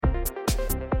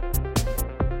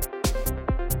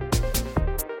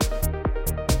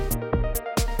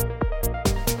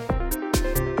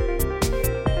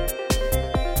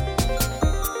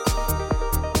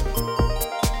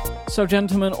So,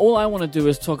 gentlemen, all I want to do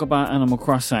is talk about Animal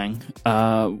Crossing,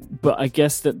 but I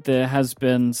guess that there has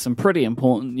been some pretty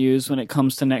important news when it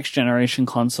comes to next-generation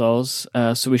consoles,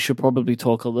 so we should probably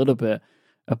talk a little bit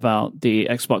about the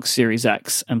Xbox Series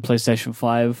X and PlayStation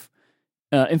 5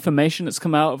 information that's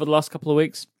come out over the last couple of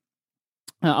weeks.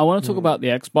 I want to talk about the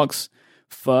Xbox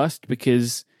first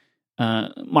because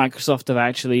Microsoft have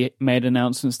actually made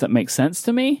announcements that make sense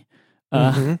to me.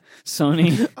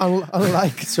 Sony,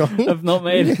 unlike Sony, have not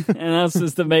made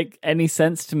announcements that make any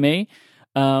sense to me.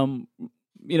 Obviously,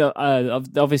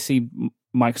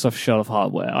 Microsoft showed off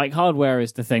hardware. Like, hardware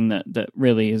is the thing that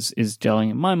really is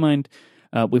gelling in my mind.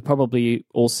 We've probably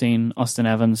all seen Austin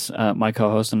Evans, my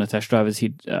co-host on the Test Drivers.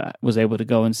 He was able to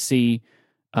go and see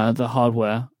the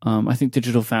hardware. I think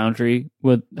Digital Foundry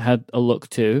had a look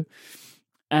too,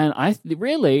 and I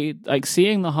really like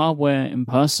seeing the hardware in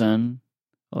person.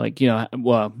 Like,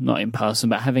 well, not in person,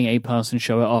 but having a person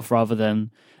show it off rather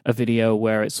than a video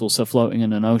where it's also floating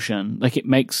in an ocean. Like, it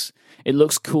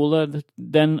looks cooler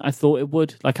than I thought it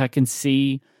would. Like, I can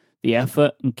see the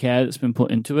effort and care that's been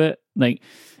put into it. Like,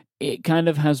 it kind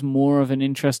of has more of an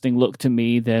interesting look to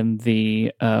me than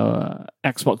the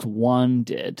Xbox One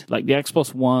did. Like, the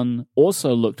Xbox One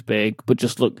also looked big, but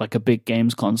just looked like a big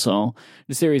games console.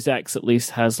 The Series X at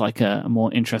least has like a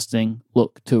more interesting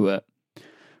look to it.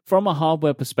 From a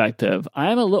hardware perspective,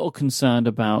 I am a little concerned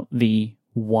about the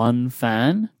one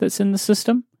fan that's in the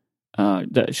system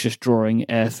that's just drawing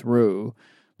air through,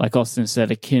 like Austin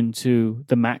said, akin to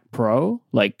the Mac Pro,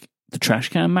 like the trash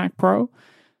can Mac Pro.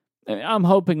 I'm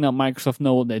hoping that Microsoft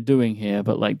know what they're doing here,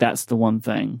 but like that's the one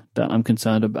thing that I'm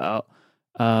concerned about.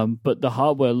 But the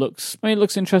hardware looks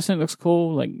interesting, it looks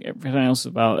cool. Like, everything else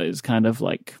about it is kind of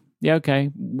like, yeah, okay.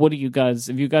 What do you guys,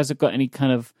 if you guys have got any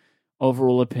kind of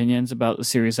overall opinions about the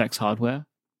Series X hardware?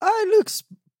 It looks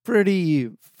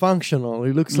pretty functional.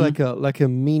 It looks like a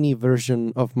mini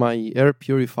version of my air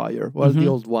purifier. Well, the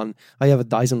old one. I have a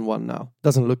Dyson one now.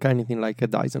 Doesn't look anything like a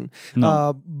Dyson.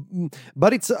 No.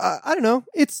 But it's I don't know.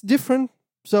 It's different.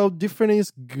 So different is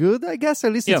good, I guess.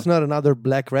 At least it's not another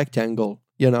black rectangle.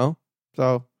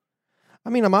 So. I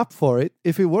mean, I'm up for it.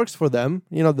 If it works for them,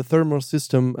 the thermal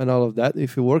system and all of that,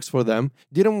 if it works for them.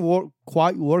 Didn't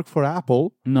quite work for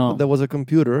Apple. No. There was a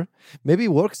computer. Maybe it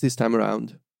works this time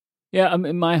around. Yeah, I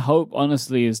mean, my hope,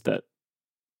 honestly, is that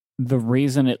the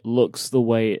reason it looks the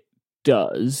way it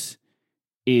does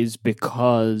is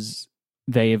because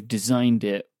they have designed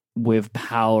it with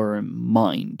power in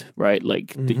mind, right?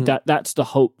 Like, that's the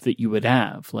hope that you would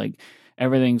have. Like,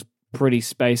 everything's pretty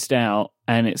spaced out,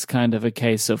 and it's kind of a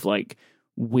case of, like,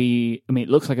 it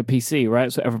looks like a PC, right?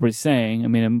 That's what everybody's saying. I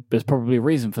mean, there's probably a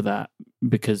reason for that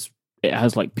because it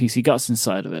has like PC guts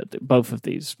inside of it. Both of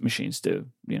these machines do,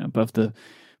 both the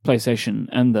PlayStation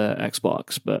and the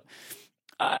Xbox. But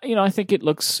I think it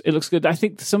looks good. I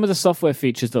think some of the software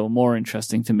features though are more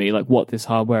interesting to me, like what this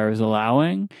hardware is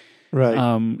allowing, right?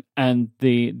 And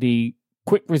the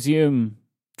quick resume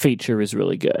feature is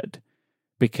really good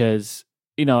because.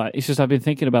 It's just I've been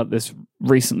thinking about this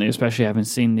recently, especially having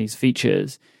seen these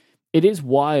features. It is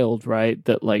wild, right,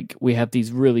 that like we have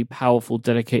these really powerful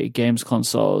dedicated games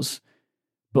consoles,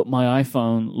 but my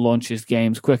iPhone launches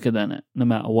games quicker than it, no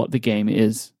matter what the game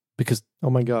is. Because oh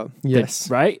my god, yes,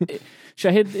 right?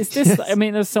 Shahid, is this? Yes. I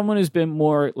mean, as someone who's been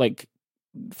more like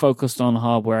focused on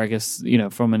hardware, I guess,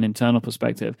 from an internal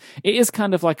perspective, it is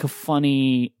kind of like a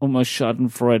funny, almost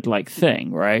Schadenfreude-like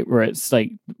thing, right? Where it's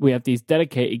like we have these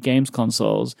dedicated games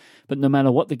consoles, but no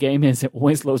matter what the game is, it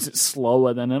always loads it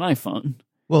slower than an iPhone.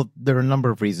 Well, there are a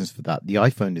number of reasons for that. The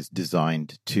iPhone is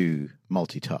designed to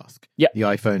multitask. Yeah. The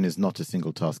iPhone is not a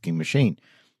single-tasking machine.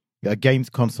 A games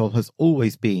console has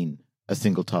always been a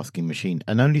single-tasking machine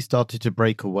and only started to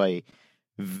break away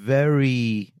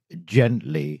very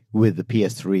gently with the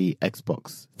PS3,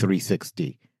 Xbox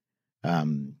 360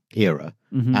 era,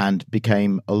 and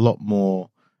became a lot more,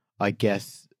 I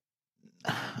guess,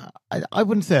 I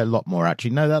wouldn't say a lot more,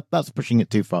 actually. No, that's pushing it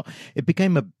too far. It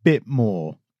became a bit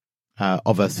more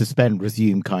of a suspend,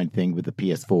 resume kind of thing with the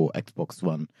PS4, Xbox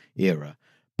One era.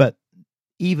 But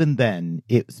even then,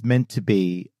 it's meant to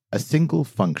be a single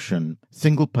function,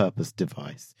 single purpose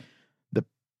device. The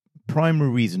primary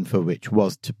reason for which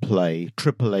was to play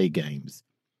AAA games.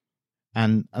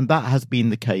 And that has been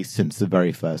the case since the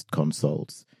very first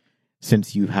consoles,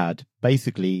 since you had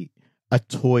basically a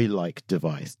toy-like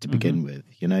device to begin with.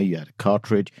 You had a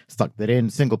cartridge, stuck that in,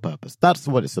 single purpose. That's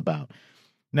what it's about.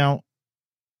 Now,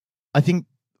 I think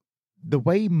the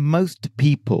way most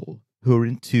people who are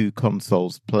into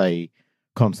consoles play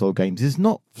console games is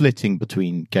not flitting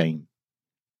between games,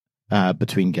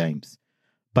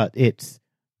 but it's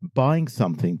buying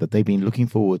something that they've been looking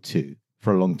forward to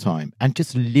for a long time and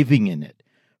just living in it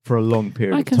for a long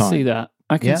period of time. I can see that.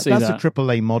 I can see that. That's a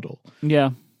AAA model. Yeah,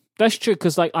 that's true,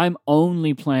 because like I'm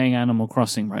only playing Animal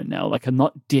Crossing right now. Like I'm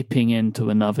not dipping into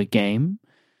another game.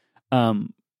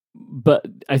 But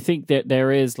I think that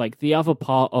there is like the other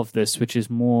part of this, which is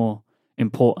more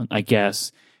important, I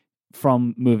guess,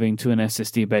 from moving to an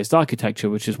SSD-based architecture,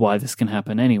 which is why this can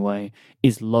happen anyway,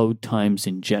 is load times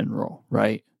in general,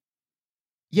 right?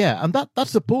 Yeah, and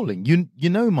that's appalling. You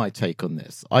know my take on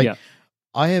this.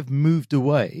 I have moved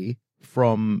away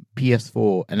from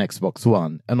PS4 and Xbox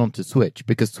One and onto Switch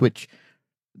because Switch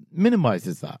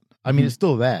minimizes that. I mean, it's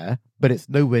still there, but it's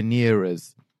nowhere near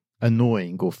as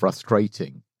annoying or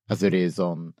frustrating as it is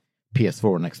on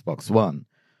PS4 and Xbox One.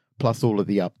 Plus all of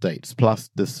the updates, plus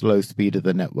the slow speed of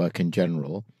the network in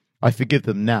general. I forgive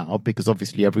them now because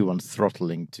obviously everyone's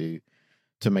throttling to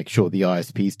make sure the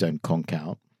ISPs don't conk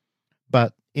out.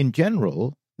 But in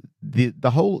general,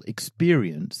 the whole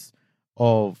experience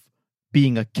of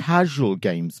being a casual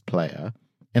games player,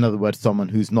 in other words, someone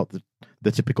who's not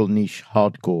the typical niche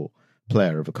hardcore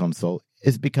player of a console,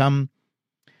 has become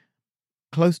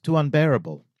close to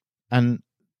unbearable. And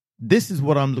this is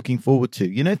what I'm looking forward to.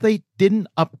 You know, if they didn't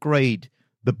upgrade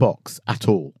the box at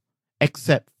all,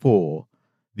 except for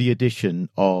the addition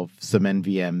of some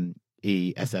NVMe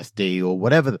SSD or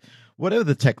whatever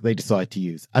the tech they decide to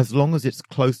use, as long as it's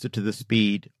closer to the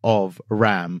speed of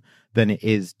RAM than it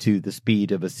is to the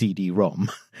speed of a CD-ROM,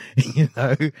 you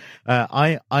know,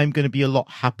 I'm going to be a lot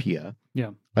happier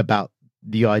about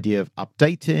the idea of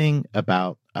updating,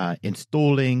 about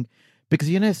installing, because,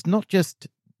 you know, it's not just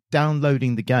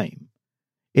downloading the game,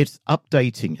 it's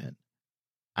updating it,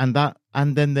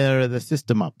 and then there are the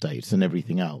system updates and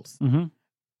everything else,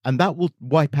 and that will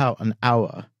wipe out an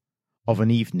hour of an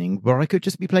evening where I could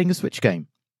just be playing a Switch game,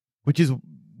 which is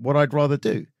what I'd rather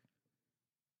do.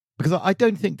 Because I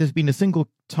don't think there's been a single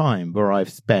time where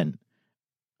I've spent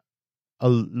a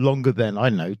longer than, I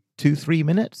don't know, 2-3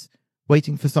 minutes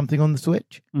waiting for something on the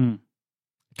Switch. Can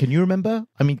you remember?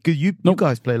 I mean, you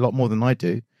guys play a lot more than I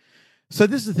do. So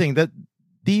this is the thing, that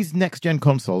these next-gen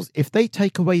consoles, if they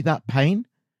take away that pain,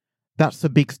 that's a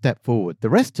big step forward. The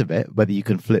rest of it, whether you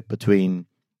can flip between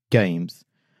games,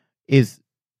 is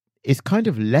kind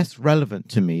of less relevant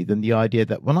to me than the idea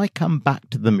that when I come back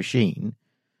to the machine,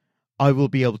 I will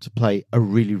be able to play a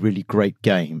really, really great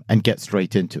game and get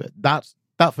straight into it. That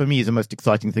for me is the most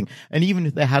exciting thing. And even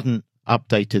if they hadn't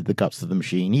updated the guts of the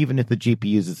machine, even if the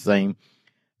GPUs are the same,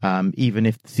 even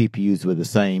if the CPUs were the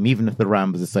same, even if the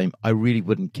RAM was the same, I really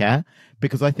wouldn't care,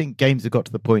 because I think games have got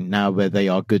to the point now where they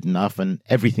are good enough and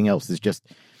everything else is just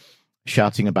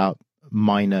shouting about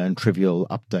minor and trivial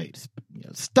updates. You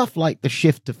know, stuff like the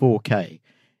shift to 4K.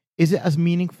 Is it as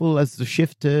meaningful as the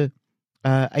shift to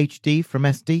HD from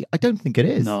SD? I don't think it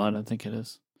is. No, I don't think it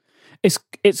is.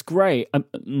 It's great.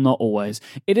 Not always.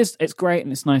 It's great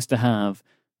and it's nice to have.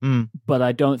 But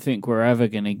I don't think we're ever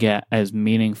going to get as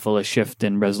meaningful a shift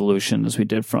in resolution as we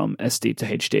did from SD to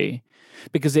HD.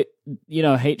 Because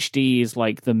HD is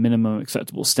like the minimum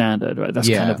acceptable standard, right? That's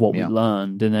kind of what we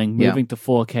learned. And then moving to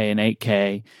 4K and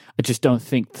 8K, I just don't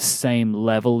think the same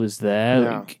level is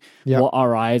there. What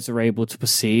our eyes are able to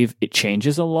perceive, it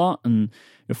changes a lot, and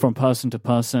from person to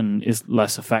person is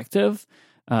less effective.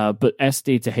 But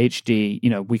SD to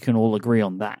HD, we can all agree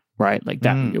on that, right? Like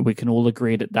that, we can all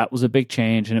agree that was a big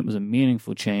change and it was a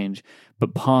meaningful change.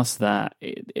 But past that,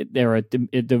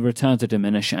 the returns are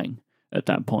diminishing at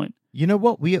that point. You know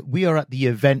what? We are at the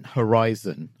event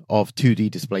horizon of 2D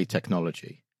display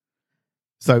technology.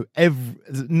 So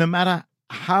no matter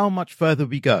how much further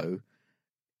we go,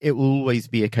 it will always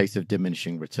be a case of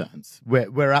diminishing returns.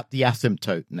 We're at the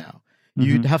asymptote now.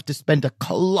 You'd have to spend a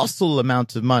colossal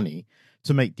amount of money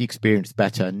to make the experience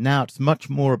better. Now it's much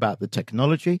more about the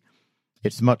technology.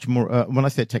 It's much more, when I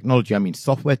say technology, I mean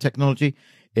software technology.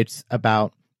 It's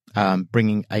about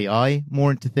bringing AI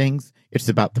more into things. It's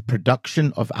about the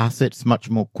production of assets much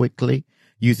more quickly,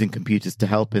 using computers to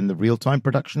help in the real-time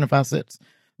production of assets.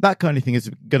 That kind of thing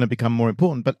is going to become more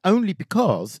important, but only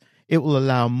because it will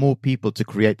allow more people to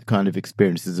create the kind of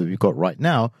experiences that we've got right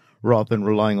now, rather than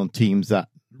relying on teams that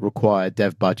require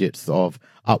dev budgets of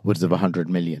upwards of $100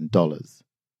 million.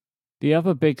 The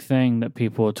other big thing that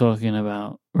people are talking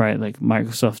about, right, like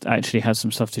Microsoft actually has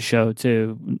some stuff to show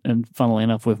too, and funnily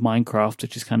enough with Minecraft,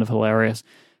 which is kind of hilarious,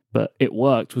 but it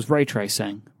worked, was ray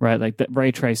tracing, right? Like that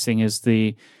ray tracing is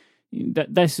this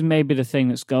is maybe the thing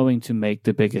that's going to make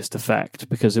the biggest effect,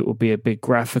 because it will be a big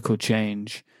graphical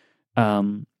change,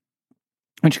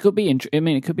 which could be,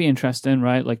 it could be interesting,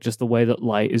 right? Like just the way that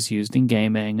light is used in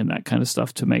gaming and that kind of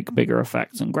stuff to make bigger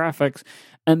effects and graphics.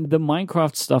 And the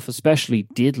Minecraft stuff especially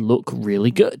did look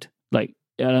really good. like,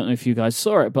 I don't know if you guys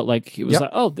saw it, but like it was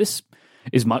like, oh, this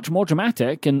is much more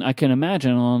dramatic, and I can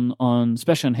imagine on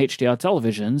especially on HDR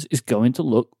televisions is going to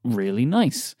look really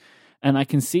nice, and I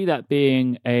can see that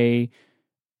being a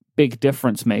big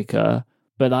difference maker.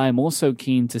 But I'm also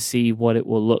keen to see what it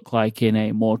will look like in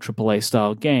a more AAA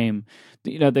style game.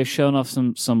 You know, they've shown off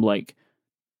some like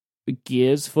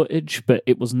Gears footage, but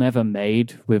it was never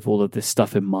made with all of this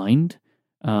stuff in mind.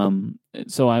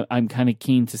 So I'm kind of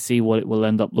keen to see what it will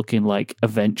end up looking like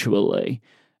eventually.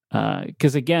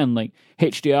 Because again, like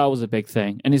HDR was a big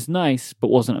thing and is nice, but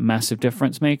wasn't a massive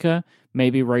difference maker.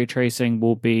 Maybe ray tracing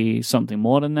will be something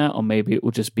more than that, or maybe it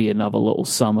will just be another little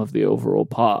sum of the overall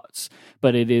parts.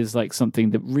 But it is like something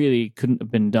that really couldn't have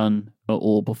been done at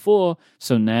all before.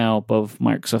 So now both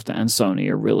Microsoft and Sony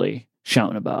are really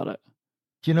shouting about it.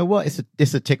 Do you know what?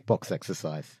 It's a tick box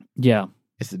exercise. Yeah.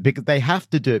 It's because they have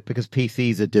to do it because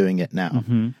PCs are doing it now,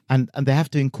 and they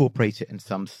have to incorporate it in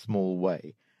some small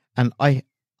way. And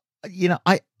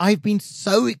I've been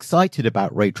so excited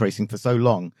about ray tracing for so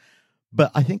long, but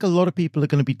I think a lot of people are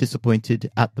going to be disappointed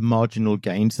at the marginal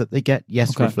gains that they get.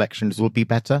 Yes, reflections will be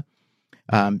better.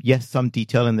 Yes, some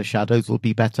detail in the shadows will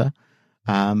be better.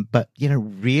 But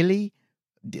really,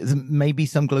 maybe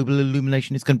some global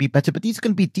illumination is going to be better. But these are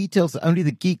going to be details that only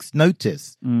the geeks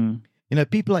notice.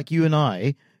 People like you and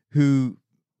I who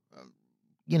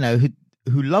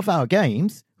love our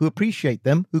games, who appreciate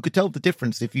them, who could tell the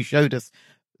difference if you showed us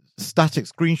static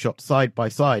screenshots side by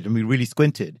side and we really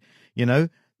squinted,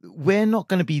 we're not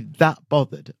going to be that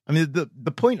bothered. I mean,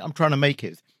 the point I'm trying to make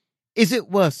is it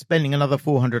worth spending another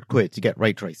 400 quid to get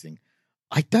ray tracing?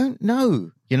 I don't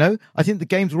know. I think the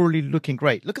games are already looking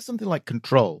great. Look at something like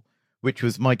Control, which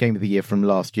was my game of the year from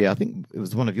last year. I think it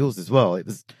was one of yours as well.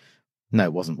 No,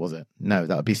 it wasn't, was it? No,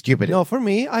 that would be stupid. No, for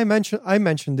me, I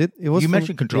mentioned it. It was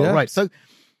mentioned Control, right? So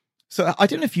I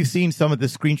don't know if you've seen some of the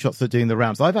screenshots that are doing the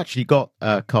rounds. I've actually got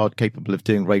a card capable of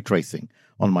doing ray tracing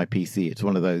on my PC. It's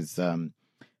one of those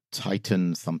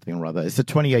Titan something or other. It's a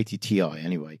 2080 Ti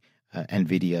anyway,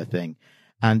 NVIDIA thing.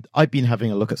 And I've been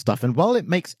having a look at stuff. And while it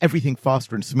makes everything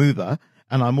faster and smoother,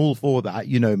 and I'm all for that,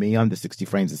 you know me, I'm the 60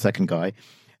 frames a second guy.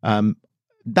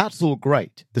 That's all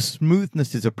great. The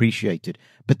smoothness is appreciated,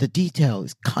 but the detail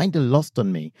is kind of lost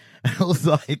on me.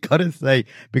 Also, I gotta say,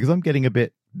 because I'm getting a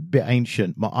bit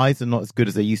ancient, my eyes are not as good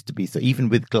as they used to be. So even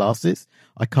with glasses,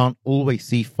 I can't always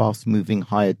see fast-moving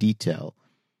higher detail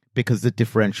because the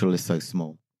differential is so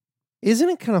small. Isn't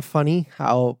it kind of funny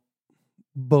how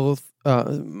both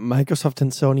Microsoft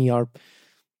and Sony are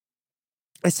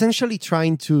essentially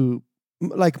trying to,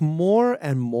 like, more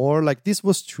and more, like this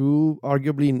was true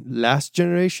arguably in last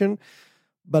generation,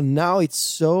 but now it's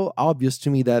so obvious to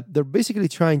me that they're basically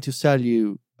trying to sell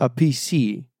you a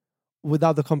PC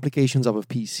without the complications of a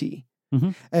PC.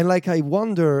 And like, I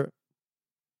wonder,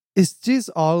 is this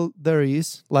all there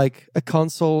is? Like, a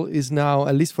console is now,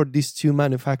 at least for these two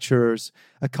manufacturers,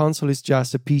 a console is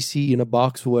just a PC in a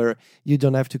box where you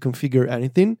don't have to configure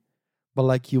anything, but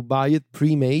like you buy it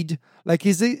pre-made. Like,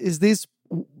 is this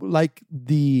like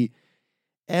the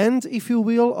end, if you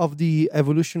will, of the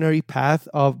evolutionary path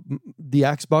of the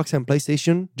Xbox and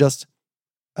PlayStation? Just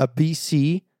a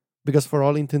PC, because for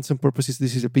all intents and purposes,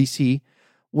 this is a PC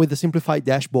with a simplified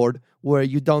dashboard where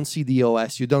you don't see the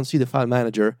OS, you don't see the file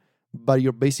manager, but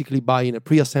you're basically buying a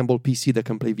pre-assembled PC that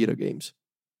can play video games.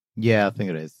 Yeah, I think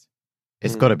it is.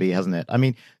 It's got to be, hasn't it? I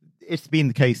mean, it's been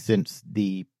the case since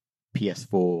the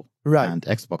PS4 and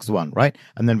Xbox One, right?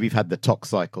 And then we've had the TOC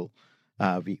cycle.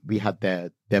 We had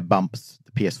their bumps,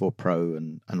 the PS4 Pro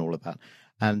and all of that.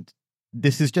 And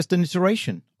this is just an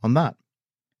iteration on that.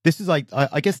 This is like,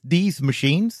 I guess these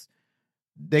machines,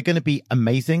 they're going to be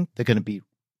amazing. They're going to be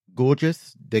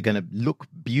gorgeous. They're going to look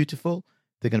beautiful.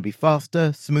 They're going to be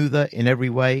faster, smoother in every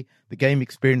way. The game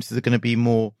experiences are going to be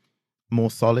more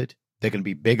solid. They're going to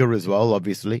be bigger as well,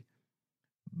 obviously.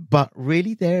 But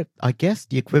really, they're, I guess,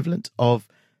 the equivalent of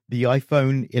the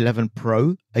iPhone 11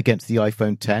 Pro against the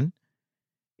iPhone 10.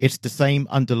 It's the same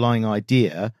underlying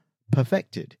idea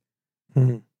perfected.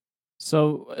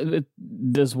 So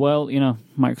as well,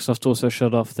 Microsoft also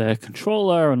showed off their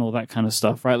controller and all that kind of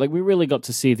stuff, right? Like, we really got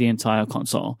to see the entire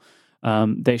console.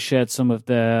 They shared some of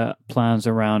their plans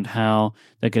around how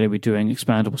they're going to be doing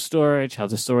expandable storage, how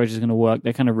the storage is going to work.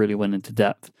 They kind of really went into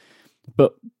depth.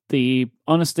 But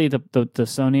honestly, the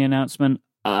Sony announcement,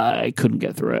 I couldn't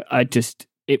get through it.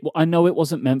 I know it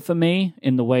wasn't meant for me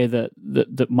in the way that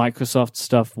Microsoft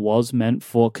stuff was meant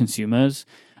for consumers,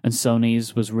 and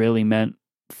Sony's was really meant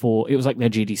for, it was like their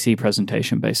GDC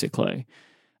presentation, basically.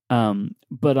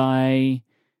 But I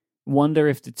wonder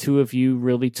if the two of you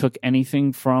really took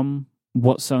anything from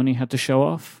what Sony had to show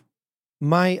off.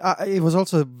 it was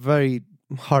also very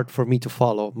hard for me to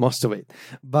follow most of it,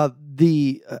 but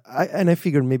I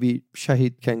figured maybe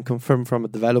Shahid can confirm from a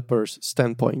developer's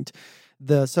standpoint.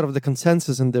 The sort of the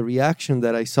consensus and the reaction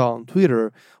that I saw on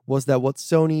Twitter was that what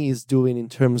Sony is doing in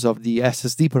terms of the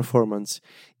SSD performance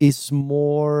is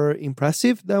more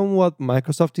impressive than what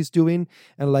Microsoft is doing.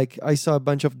 And like I saw a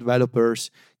bunch of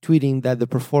developers tweeting that the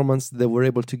performance they were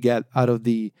able to get out of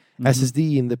the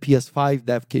SSD in the PS5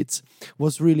 dev kits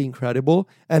was really incredible,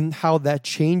 and how that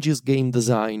changes game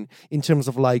design in terms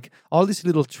of like all these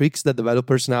little tricks that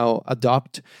developers now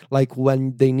adopt, like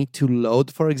when they need to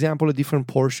load, for example, a different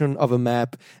portion of a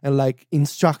map, and like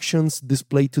instructions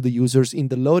displayed to the users in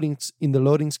the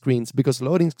loading screens, because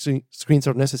loading screens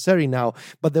are necessary now,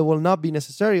 but they will not be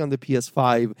necessary on the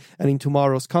PS5 and in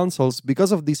tomorrow's consoles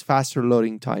because of these faster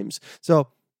loading times. So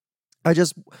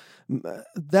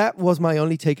that was my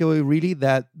only takeaway, really,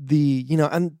 that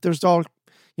and there's all,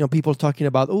 people talking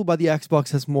about, but the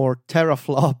Xbox has more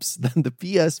teraflops than the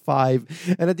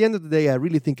PS5. And at the end of the day, I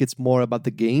really think it's more about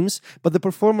the games, but the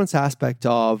performance aspect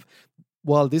of,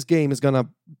 well, this game is going to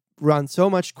run so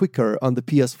much quicker on the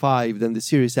PS5 than the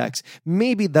Series X.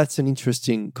 Maybe that's an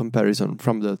interesting comparison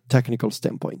from the technical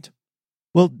standpoint.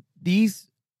 Well, these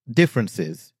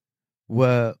differences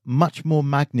were much more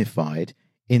magnified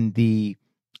in the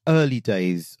early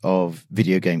days of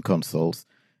video game consoles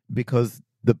because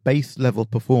the base level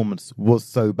performance was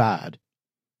so bad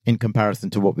in comparison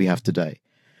to what we have today.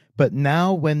 But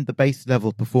now when the base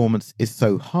level performance is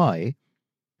so high,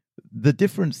 the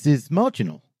difference is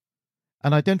marginal.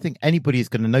 And I don't think anybody is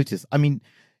going to notice. I mean,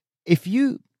 if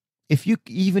you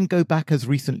even go back as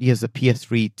recently as a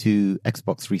PS3 to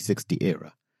Xbox 360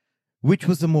 era, which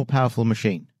was a more powerful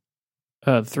machine?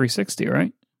 360,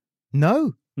 right?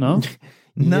 No. No?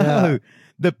 No. Yeah.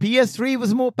 The PS3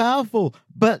 was more powerful,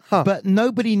 but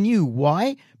nobody knew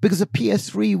why, because the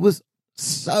PS3 was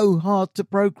so hard to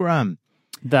program.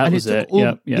 That was it.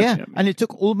 Yeah. And it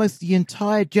took almost the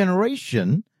entire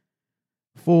generation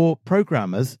for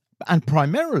programmers, and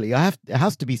primarily, it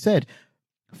has to be said,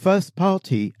 first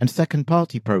party and second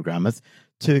party programmers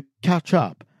to catch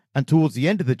up. And towards the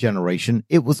end of the generation,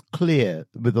 it was clear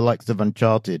with the likes of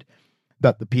Uncharted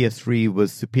that the PS3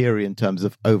 was superior in terms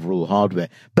of overall hardware.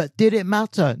 But did it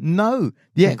matter? No.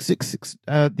 The Xbox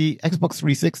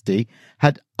 360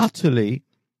 had utterly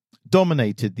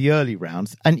dominated the early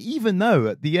rounds. And even though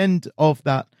at the end of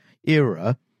that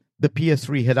era, the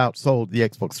PS3 had outsold the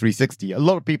Xbox 360, a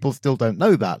lot of people still don't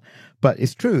know that. But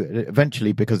it's true.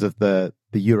 Eventually, because of the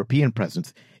European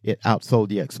presence, it outsold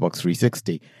the Xbox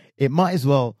 360. It might as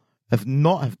well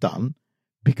not have done,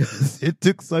 because it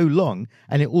took so long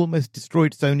and it almost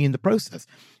destroyed Sony in the process.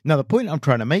 Now, the point I'm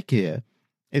trying to make here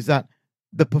is that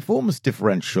the performance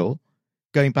differential,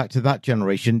 going back to that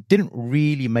generation, didn't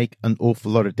really make an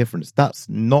awful lot of difference. That's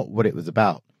not what it was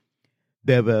about.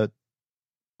 There were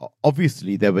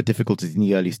difficulties in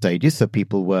the early stages, so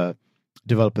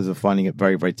developers were finding it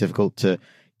very, very difficult to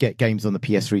get games on the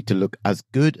PS3 to look as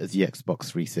good as the Xbox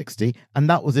 360, and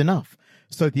that was enough.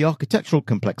 So the architectural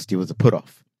complexity was a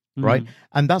put-off. Right?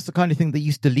 And that's the kind of thing that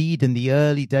used to lead in the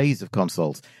early days of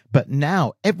consoles. But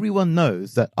now everyone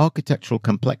knows that architectural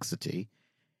complexity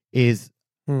is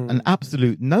an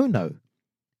absolute no-no.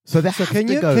 So can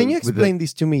you explain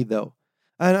this to me, though?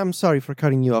 And I'm sorry for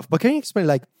cutting you off, but can you explain,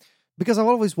 like, because I've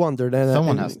always wondered.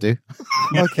 Someone has to.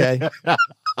 Okay.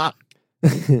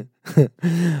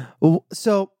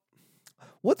 So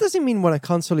what does it mean when a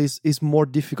console is more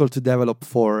difficult to develop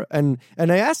for? And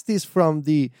I ask this from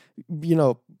the,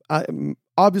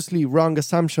 obviously wrong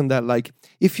assumption that, like,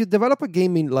 if you develop a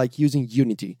game in, like, using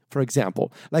Unity, for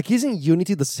example, like, isn't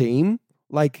Unity the same,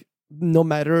 like, no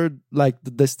matter, like,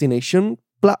 the destination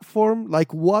platform?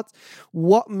 Like, what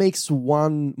makes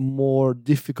one more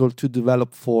difficult to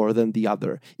develop for than the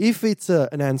other? If it's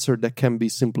an answer that can be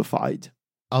simplified.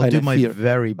 I'll do my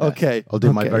very best. Okay. I'll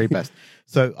do my very best.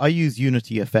 So I use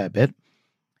Unity a fair bit,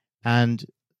 and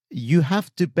you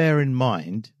have to bear in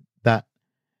mind that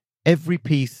every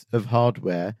piece of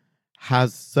hardware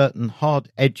has certain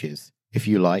hard edges, if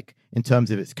you like, in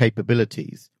terms of its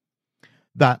capabilities,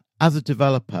 that as a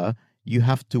developer, you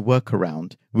have to work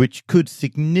around, which could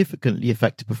significantly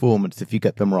affect performance if you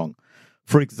get them wrong.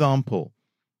 For example,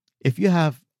 if you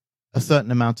have a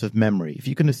certain amount of memory, if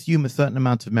you can assume a certain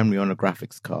amount of memory on a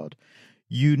graphics card,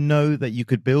 you know that you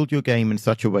could build your game in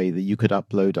such a way that you could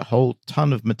upload a whole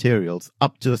ton of materials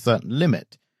up to a certain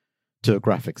limit to a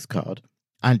graphics card,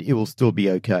 and it will still be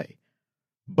okay.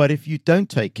 But if you don't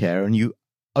take care and you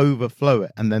overflow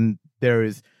it, and then there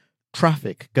is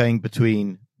traffic going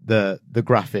between the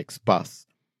graphics bus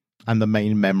and the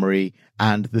main memory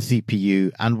and the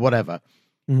CPU and whatever,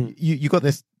 You got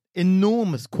this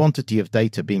enormous quantity of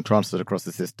data being transferred across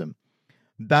the system.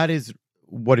 That is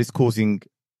what is causing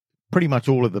pretty much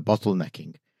all of the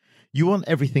bottlenecking. You want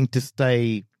everything to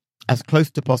stay as close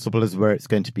to possible as where it's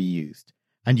going to be used.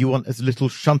 And you want as little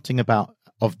shunting about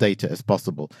of data as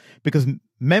possible, because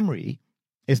memory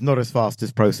is not as fast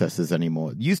as processors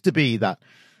anymore. It used to be that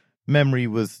memory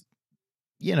was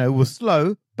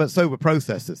slow, but so were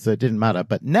processors, so it didn't matter.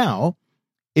 But now,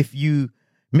 if you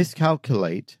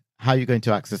miscalculate how you're going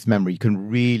to access memory, you can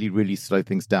really, really slow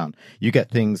things down. You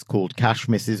get things called cache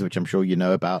misses, which I'm sure you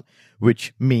know about,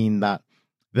 which mean that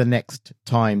the next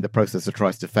time the processor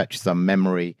tries to fetch some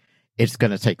memory, it's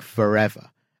going to take forever.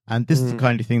 And this is the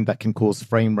kind of thing that can cause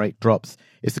frame rate drops.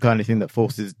 It's the kind of thing that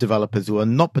forces developers who are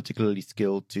not particularly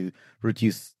skilled to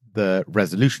reduce the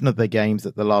resolution of their games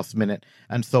at the last minute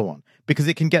and so on, because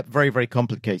it can get very, very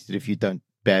complicated if you don't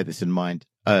bear this in mind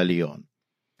early on.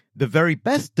 The very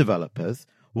best developers,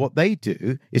 what they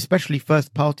do, especially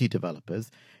first-party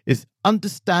developers, is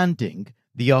understanding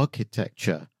the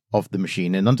architecture of the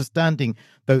machine and understanding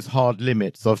those hard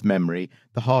limits of memory,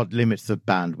 the hard limits of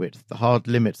bandwidth, the hard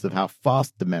limits of how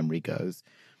fast the memory goes,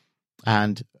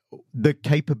 and the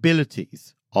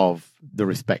capabilities of the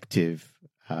respective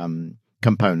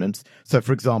components. So,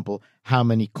 for example, how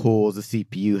many cores a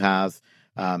CPU has,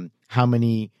 how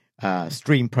many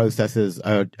stream processors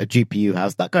a GPU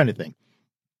has, that kind of thing.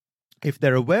 If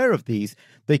they're aware of these,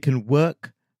 they can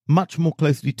work much more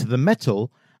closely to the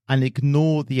metal and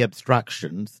ignore the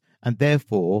abstractions, and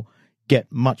therefore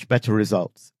get much better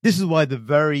results. This is why the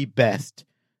very best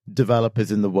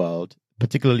developers in the world,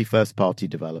 particularly first-party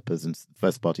developers and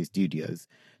first-party studios,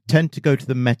 tend to go to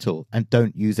the metal and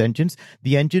don't use engines.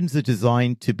 The engines are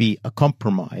designed to be a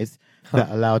compromise that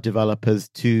allow developers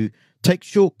to take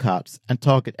shortcuts and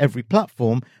target every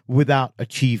platform without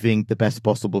achieving the best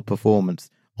possible performance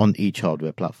on each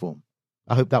hardware platform.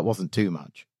 I hope that wasn't too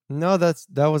much. No, that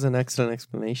was an excellent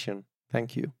explanation.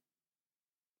 Thank you.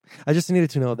 I just needed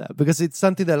to know that because it's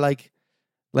something that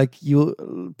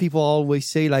people always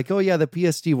say oh yeah, the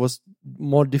PSD was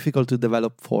more difficult to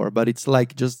develop for, but it's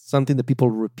just something that people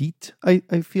repeat. I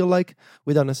feel like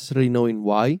without necessarily knowing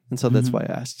why, and so that's why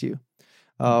I asked you.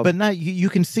 But now you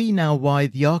can see now why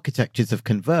the architectures have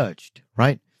converged,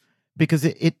 right? Because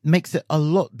it makes it a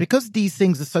lot, because these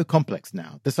things are so complex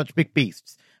now. They're such big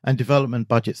beasts and development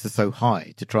budgets are so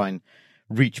high to try and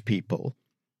reach people.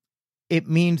 It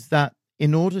means that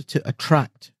in order to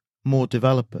attract more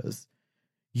developers,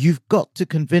 you've got to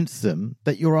convince them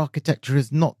that your architecture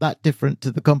is not that different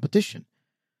to the competition.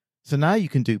 So now you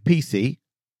can do PC,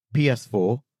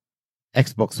 PS4,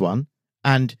 Xbox One,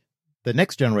 and the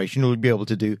next generation will be able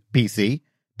to do PC,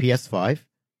 PS5,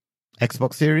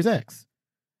 Xbox Series X.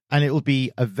 And it will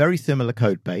be a very similar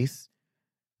code base,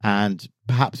 and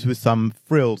perhaps with some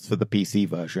frills for the PC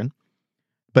version.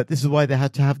 But this is why they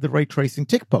had to have the ray tracing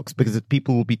tick box, because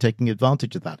people will be taking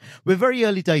advantage of that. We're very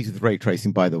early days with ray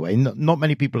tracing, by the way. Not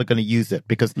many people are going to use it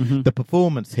because the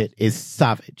performance hit is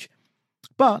savage.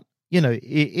 But, it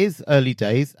is early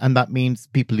days, and that means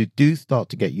people who do start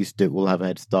to get used to it will have a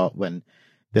head start when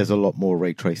there's a lot more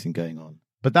ray tracing going on.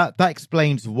 But that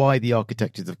explains why the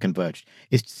architectures have converged.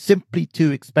 It's simply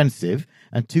too expensive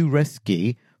and too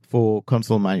risky for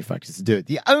console manufacturers to do it.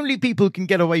 The only people who can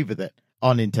get away with it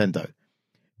are Nintendo,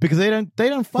 because they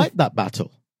don't fight that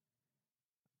battle.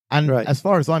 And as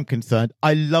far as I'm concerned,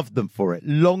 I love them for it.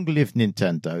 Long live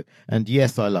Nintendo. And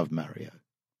yes, I love Mario.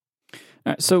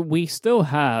 So we still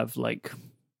have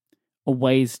a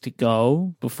ways to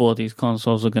go before these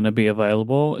consoles are going to be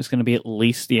available. It's going to be at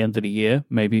least the end of the year,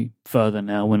 maybe further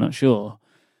now, we're not sure.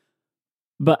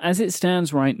 But as it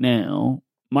stands right now,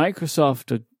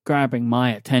 Microsoft are grabbing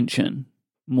my attention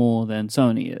more than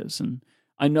Sony is. And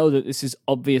I know that this is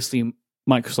obviously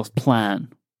Microsoft's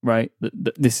plan, right?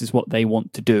 This is what they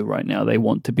want to do right now. They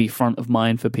want to be front of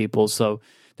mind for people, so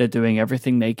they're doing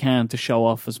everything they can to show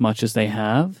off as much as they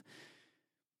have.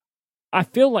 I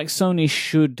feel like Sony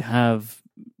should have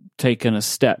taken a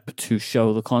step to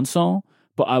show the console,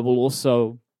 but I will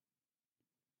also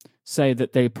say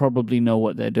that they probably know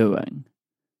what they're doing.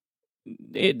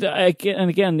 And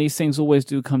again, these things always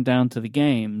do come down to the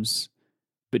games,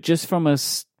 but just from a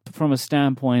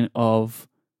standpoint of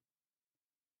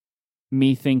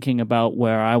me thinking about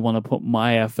where I want to put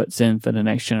my efforts in for the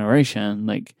next generation,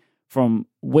 from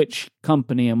which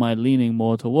company am I leaning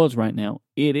more towards right now?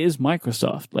 It is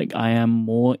Microsoft. I am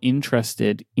more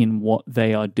interested in what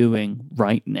they are doing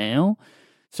right now.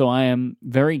 So I am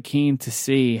very keen to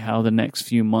see how the next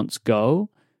few months go,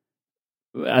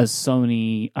 as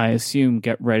Sony, I assume,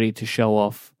 get ready to show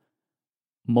off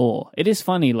more. It is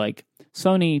funny,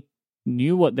 Sony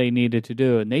knew what they needed to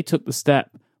do, and they took the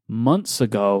step months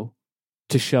ago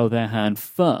to show their hand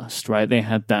first, right? They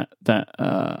had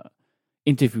that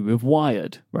interview with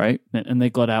Wired, right? And they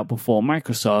got out before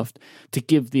Microsoft to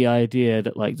give the idea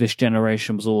that like this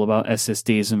generation was all about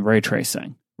SSDs and ray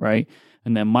tracing, right?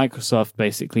 And then Microsoft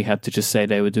basically had to just say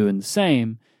they were doing the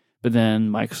same, but then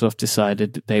Microsoft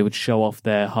decided that they would show off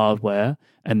their hardware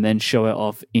and then show it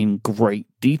off in great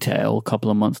detail a couple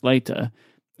of months later,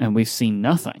 and we've seen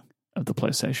nothing of the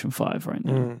PlayStation 5 right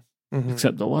now,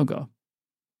 except the logo.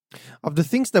 Of the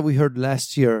things that we heard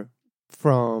last year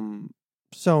from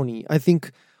Sony, I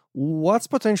think what's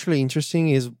potentially interesting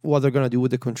is what they're going to do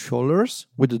with the controllers,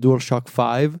 with the DualShock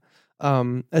 5,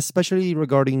 especially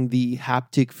regarding the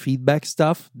haptic feedback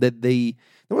stuff that there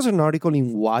was an article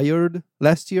in Wired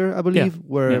last year, I believe,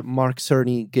 where Mark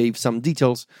Cerny gave some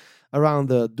details around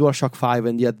the DualShock 5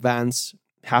 and the advanced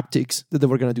haptics that they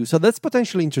were going to do. So that's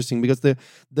potentially interesting because the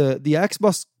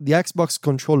Xbox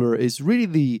controller is really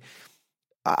the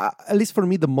at least for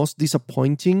me the most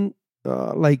disappointing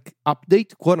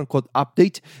update, quote unquote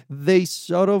update. They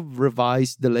sort of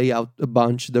revised the layout a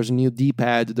bunch. There's a new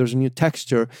D-pad, there's a new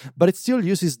texture, but it still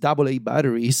uses AA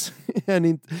batteries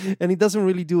and it doesn't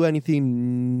really do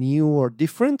anything new or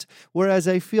different. Whereas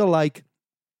I feel like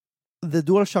the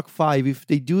DualShock 5, if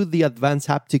they do the advanced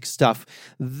haptic stuff,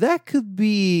 that could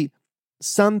be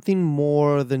something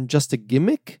more than just a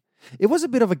gimmick. It was a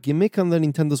bit of a gimmick on the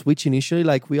Nintendo Switch initially.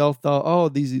 Like we all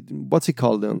thought, what's it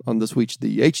called on the Switch?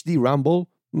 The HD Rumble,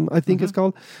 I think it's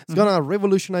called. It's gonna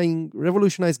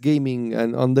revolutionize gaming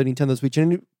and on the Nintendo Switch,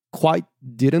 and it quite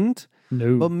didn't.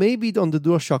 No. But maybe on the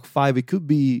DualShock 5, it could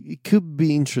be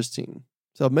interesting.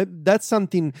 So maybe that's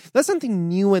something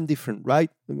new and different, right?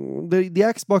 The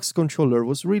Xbox controller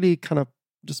was really kind of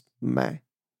just meh.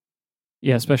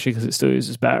 Yeah, especially because it still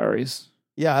uses batteries.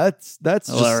 Yeah, that's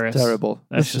hilarious. Just terrible.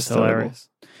 That's just hilarious.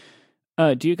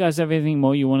 Do you guys have anything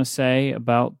more you want to say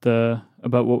about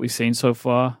what we've seen so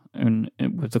far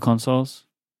with the consoles?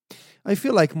 I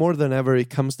feel like more than ever it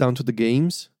comes down to the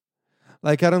games.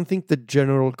 Like, I don't think the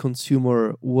general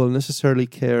consumer will necessarily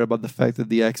care about the fact that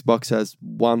the Xbox has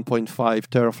 1.5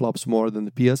 teraflops more than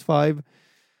the PS5.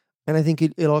 And I think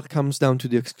it all comes down to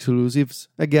the exclusives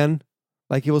again.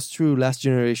 Like it was true last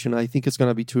generation. I think it's going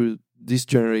to be true this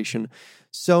generation.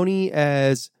 Sony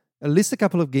has at least a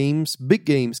couple of games, big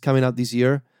games coming out this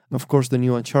year. Of course, the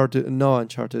new Uncharted,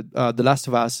 The Last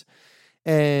of Us,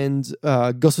 and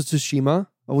Ghost of Tsushima,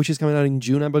 which is coming out in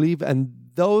June, I believe. And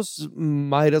those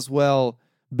might as well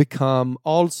become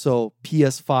also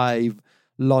PS5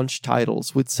 launch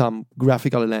titles with some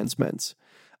graphical enhancements.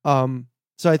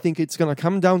 So I think it's going to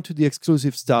come down to the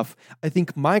exclusive stuff. I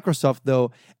think Microsoft,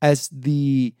 though, as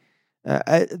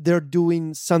they're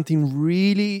doing something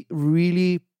really,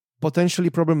 really potentially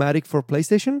problematic for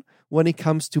PlayStation when it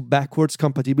comes to backwards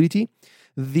compatibility.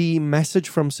 The message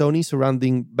from Sony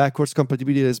surrounding backwards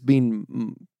compatibility has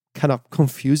been kind of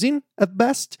confusing at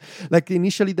best. Like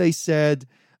initially they said,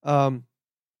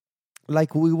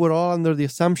 like we were all under the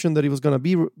assumption that it was going to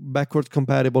be backwards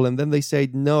compatible, and then they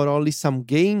said no, only some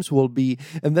games will be,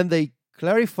 and then they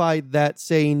clarified that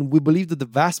saying we believe that the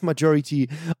vast majority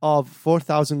of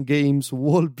 4,000 games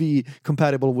will be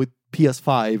compatible with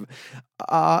PS5.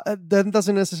 That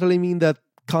doesn't necessarily mean that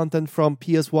content from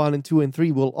PS1 and 2 and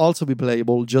 3 will also be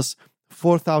playable, just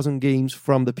 4,000 games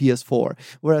from the PS4.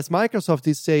 Whereas Microsoft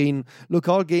is saying, look,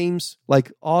 all games,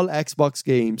 like all Xbox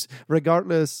games,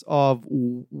 regardless of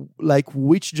like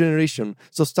which generation,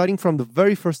 so starting from the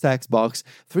very first Xbox,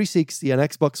 360 and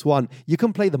Xbox One, you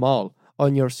can play them all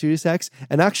on your Series X.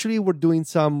 And actually we're doing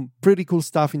some pretty cool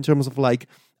stuff in terms of like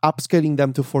upscaling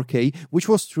them to 4K, which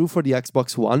was true for the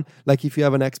Xbox One. Like if you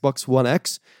have an Xbox One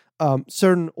X,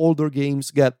 certain older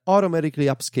games get automatically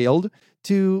upscaled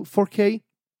to 4K.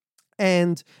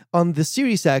 And on the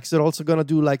Series X, they're also going to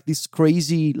do like this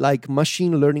crazy, like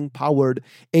machine learning powered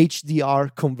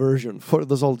HDR conversion for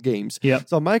those old games. Yeah.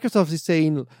 So Microsoft is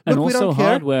saying, look, and we also don't care.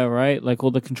 hardware, right? Like all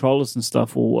the controllers and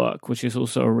stuff will work, which is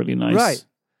also a really nice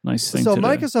thing so to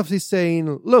Microsoft is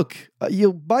saying, look,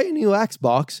 you buy a new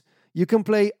Xbox, you can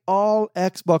play all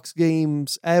Xbox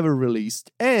games ever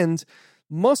released, and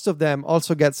most of them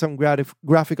also get some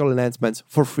graphical enhancements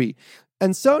for free.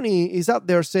 And Sony is out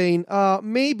there saying,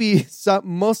 maybe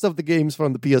most of the games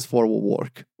from the PS4 will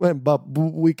work, but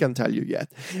we can't tell you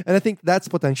yet. And I think that's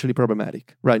potentially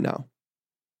problematic right now.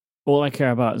 All I care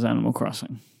about is Animal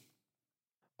Crossing.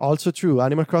 Also true.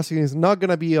 Animal Crossing is not going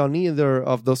to be on either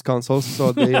of those consoles,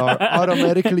 so they are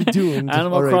automatically doomed.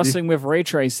 Animal already. Crossing with ray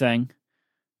tracing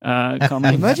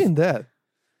coming. Imagine that.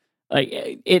 Like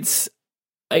it's.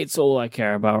 it's all I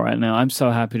care about right now. I'm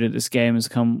so happy that this game has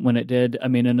come when it did. I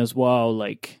mean, and as well,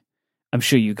 like, I'm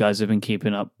sure you guys have been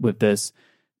keeping up with this.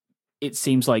 It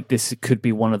seems like this could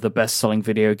be one of the best-selling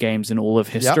video games in all of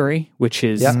history, which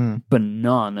is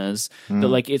bananas. But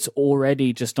like, it's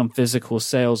already just on physical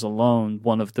sales alone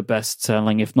one of the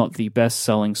best-selling, if not the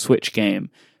best-selling Switch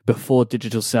game before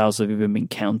digital sales have even been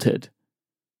counted.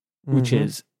 Which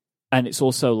is, and it's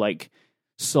also like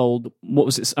sold. What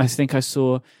was it? I think I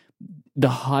saw the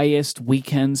highest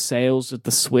weekend sales of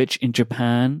the Switch in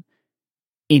Japan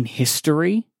in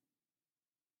history.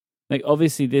 Like,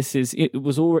 obviously, this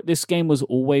game was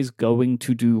always going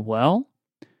to do well,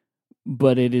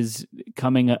 but it is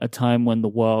coming at a time when the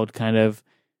world kind of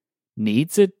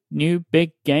needs a new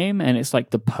big game, and it's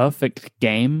like the perfect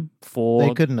game for.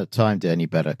 They couldn't have timed it any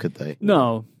better, could they?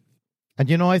 No. And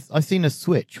you know, I've seen a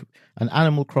Switch, an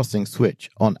Animal Crossing Switch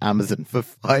on Amazon for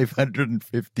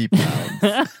 £550.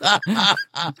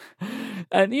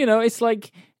 And you know, it's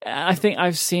like, I think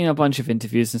I've seen a bunch of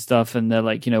interviews and stuff, and they're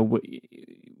like, you know,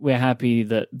 we're happy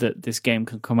that this game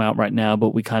can come out right now,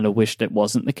 but we kind of wished it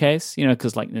wasn't the case, you know,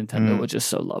 because like Nintendo were just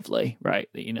so lovely, right?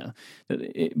 You know,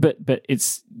 but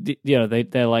it's, you know,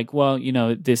 they're like, well, you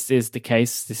know, this is the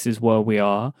case, this is where we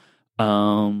are,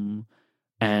 and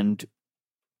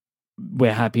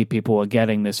we're happy people are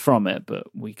getting this from it, but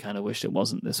we kind of wished it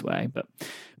wasn't this way. But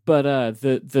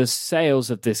the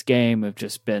sales of this game have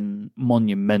just been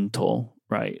monumental,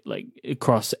 right? Like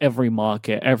across every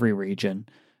market, every region.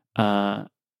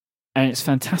 And it's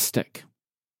fantastic.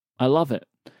 I love it.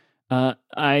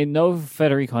 I know,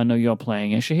 Federico, I know you're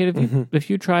playing it. Shahid, have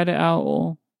you tried it out?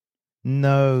 Or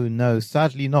No,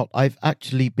 sadly not. I've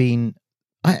actually been...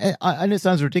 I know it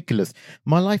sounds ridiculous.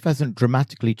 My life hasn't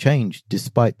dramatically changed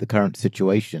despite the current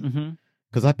situation.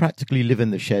 Because I practically live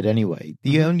in the shed anyway.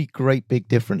 The only great big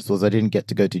difference was I didn't get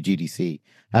to go to GDC.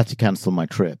 I had to cancel my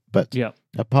trip. But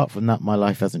apart from that, my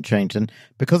life hasn't changed. And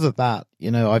because of that,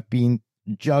 you know, I've been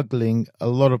juggling a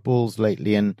lot of balls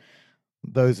lately, and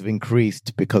those have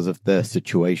increased because of the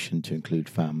situation, to include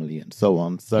family and so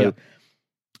on. So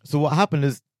what happened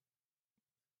is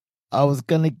I was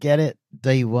going to get it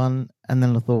day one, and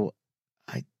then I thought,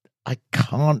 I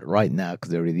can't right now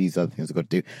because there are these other things I've got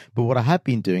to do. But what I have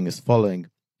been doing is following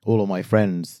all of my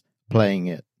friends playing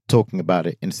it, talking about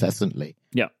it incessantly.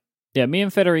 Yeah, me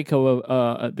and Federico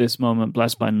are at this moment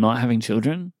blessed by not having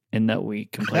children, in that we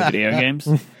can play video games.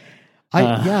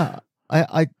 I'd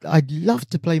love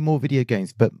to play more video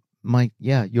games, but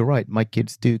you're right. My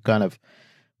kids do kind of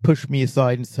push me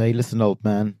aside and say, "Listen, old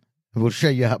man, we'll show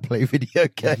you how to play video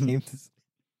games."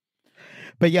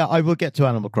 But yeah, I will get to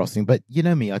Animal Crossing. But you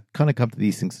know me, I kind of come to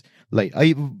these things late.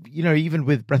 Even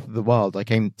with Breath of the Wild, I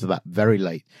came to that very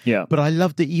late. Yeah. But I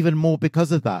loved it even more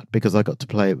because of that, because I got to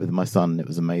play it with my son. And it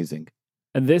was amazing.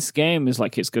 And this game is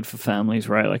like, it's good for families,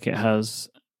 right? Like it has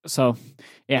a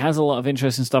lot of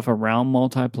interesting stuff around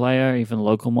multiplayer, even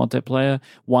local multiplayer.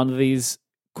 One of these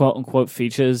quote unquote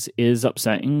features is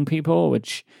upsetting people,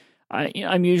 which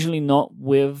I'm usually not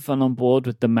with and on board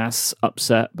with the mass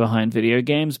upset behind video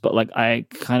games, but like I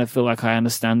kind of feel like I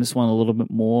understand this one a little bit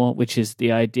more, which is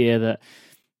the idea that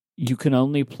you can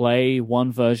only play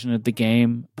one version of the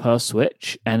game per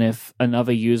Switch, and if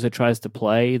another user tries to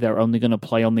play, they're only going to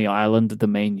play on the island of the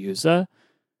main user,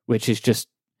 which is just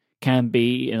can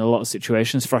be, in a lot of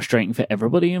situations, frustrating for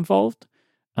everybody involved.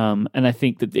 And I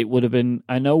think that it would have been...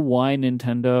 I know why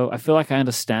Nintendo... I feel like I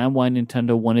understand why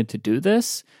Nintendo wanted to do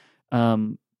this.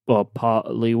 Well,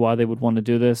 partly why they would want to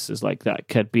do this is like that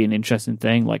could be an interesting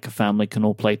thing. Like a family can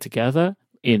all play together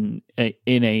in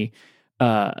a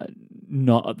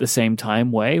not at the same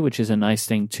time way, which is a nice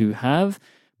thing to have.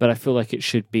 But I feel like it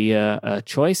should be a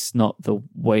choice, not the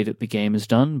way that the game is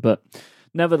done. But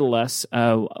nevertheless,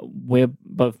 we're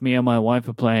both me and my wife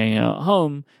are playing at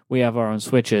home. We have our own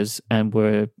Switches, and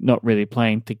we're not really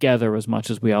playing together as much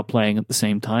as we are playing at the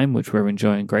same time, which we're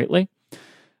enjoying greatly.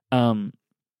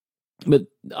 But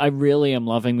I really am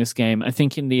loving this game. I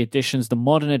think in the additions, the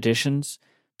modern additions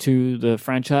to the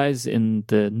franchise in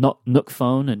the Nook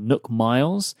Phone and Nook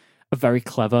Miles are very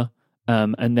clever.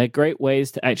 And they're great ways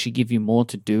to actually give you more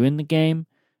to do in the game,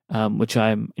 which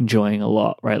I'm enjoying a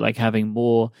lot, right? Like having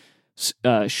more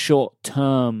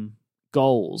short-term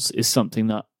goals is something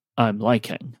that I'm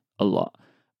liking a lot.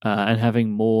 And having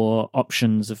more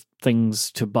options of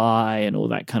things to buy and all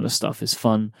that kind of stuff is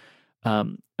fun.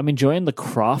 I'm enjoying the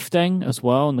crafting as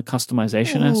well and the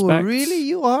customization aspects. Really?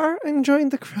 You are enjoying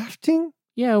the crafting?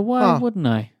 Yeah, why wouldn't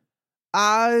I?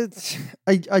 I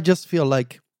just feel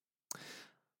like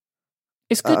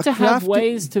it's good to have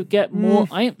ways to get more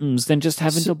items than just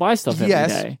having to buy stuff every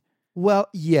day. Well,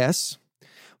 yes,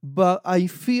 but I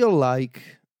feel like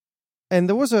And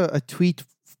there was a tweet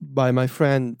by my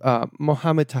friend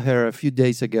Mohammed Taher a few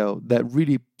days ago that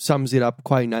really sums it up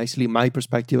quite nicely, my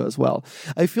perspective as well.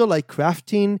 I feel like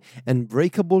crafting and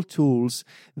breakable tools,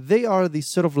 they are the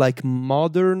sort of like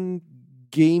modern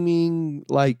gaming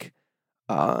like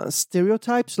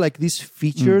stereotypes, like these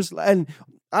features. And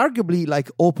arguably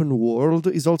like open world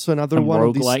is also another and one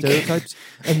of these roguelike. stereotypes.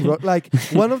 And like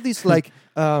one of these like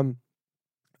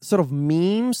sort of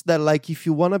memes that like if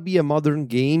you want to be a modern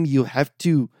game, you have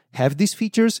to have these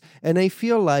features. And I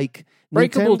feel like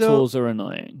breakable Nintendo, tools are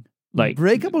annoying. Like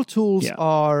breakable tools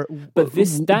are, but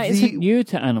that isn't new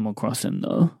to Animal Crossing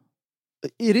though.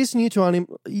 It is new to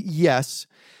Animal, yes,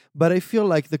 but I feel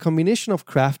like the combination of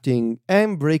crafting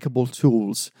and breakable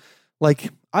tools,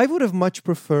 like I would have much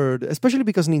preferred, especially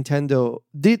because Nintendo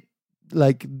did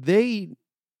like they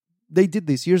did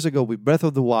this years ago with Breath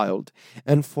of the Wild,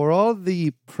 and for all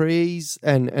the praise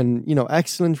and you know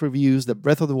excellent reviews that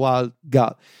Breath of the Wild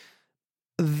got,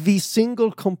 the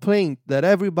single complaint that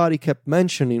everybody kept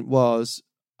mentioning was,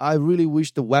 I really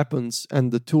wish the weapons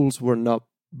and the tools were not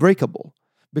breakable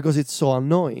because it's so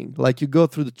annoying. Like you go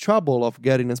through the trouble of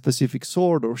getting a specific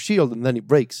sword or shield and then it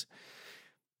breaks.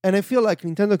 And I feel like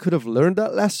Nintendo could have learned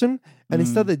that lesson, and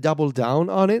instead they doubled down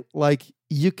on it. Like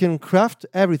you can craft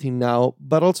everything now,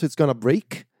 but also it's gonna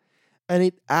break, and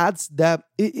it adds that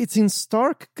it's in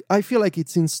stark. I feel like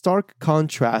it's in stark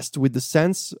contrast with the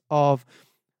sense of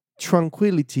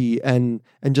tranquility and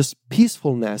just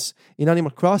peacefulness in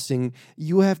Animal Crossing.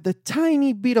 You have the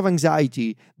tiny bit of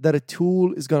anxiety that a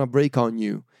tool is gonna break on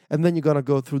you, and then you're gonna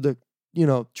go through the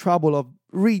trouble of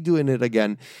redoing it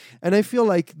again. And I feel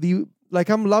like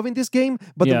I'm loving this game,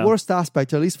 but the worst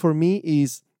aspect, at least for me,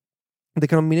 is the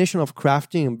combination of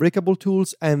crafting and breakable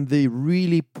tools and the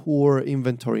really poor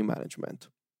inventory management.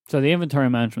 So the inventory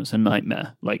management's a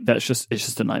nightmare. Like it's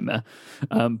just a nightmare.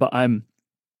 But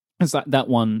it's like that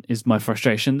one is my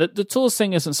frustration. The tools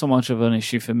thing isn't so much of an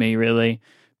issue for me, really,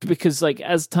 because like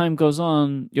as time goes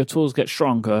on, your tools get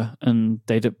stronger and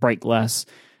they break less.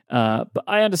 But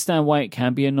I understand why it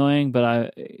can be annoying,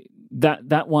 but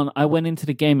that one, I went into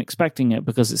the game expecting it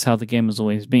because it's how the game has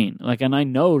always been. Like, and I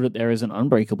know that there is an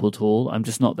unbreakable tool. I'm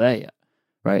just not there yet,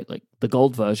 right? Like the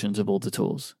gold versions of all the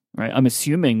tools, right? I'm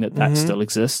assuming that still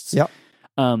exists. Yep.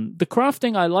 The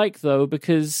crafting I like though,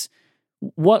 because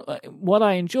what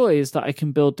I enjoy is that I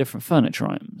can build different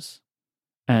furniture items,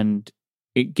 and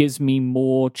it gives me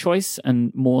more choice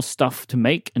and more stuff to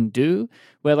make and do.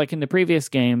 Where like in the previous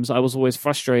games, I was always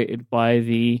frustrated by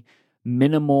the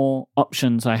minimal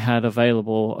options I had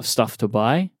available of stuff to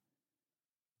buy.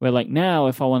 Where like now,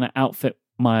 if I want to outfit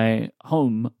my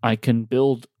home, I can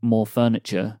build more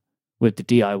furniture with the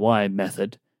DIY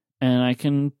method, and I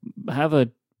can have a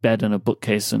bed and a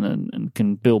bookcase and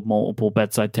can build multiple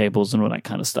bedside tables and all that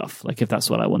kind of stuff, like if that's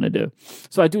what I want to do.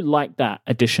 So I do like that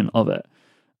addition of it.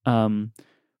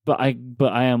 But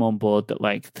I am on board that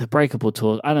like the breakable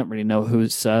tools, I don't really know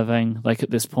who's serving like at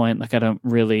this point. Like I don't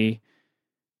really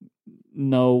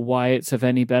know why it's of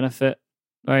any benefit,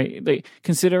 right? Like,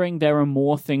 considering there are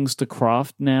more things to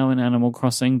craft now in Animal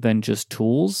Crossing than just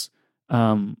tools.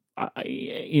 Exactly.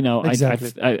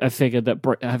 I figured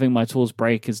that having my tools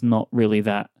break is not really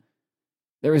that.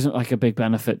 There isn't like a big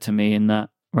benefit to me in that,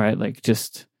 right? Like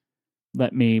just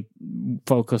let me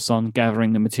focus on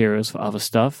gathering the materials for other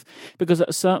stuff. Because at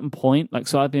a certain point, like,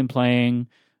 so I've been playing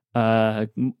a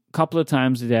couple of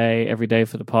times a day, every day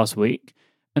for the past week.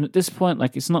 And at this point,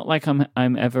 like, it's not like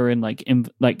I'm ever in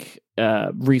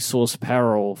resource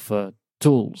peril for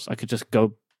tools. I could just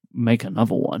go make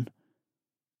another one,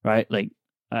 right? Like,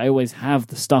 I always have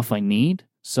the stuff I need,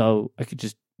 so I could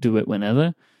just do it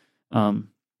whenever. But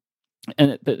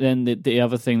then the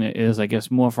other thing that is, I guess,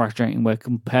 more frustrating, where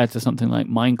compared to something like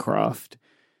Minecraft,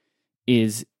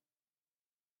 is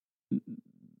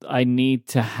I need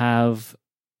to have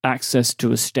access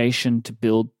to a station to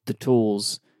build the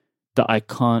tools that I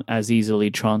can't as easily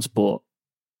transport.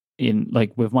 In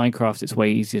like with Minecraft, it's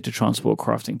way easier to transport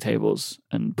crafting tables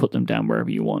and put them down wherever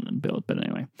you want and build. But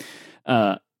anyway,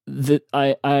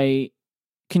 I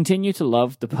continue to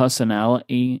love the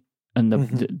personality and the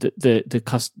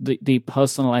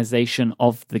personalization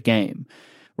of the game,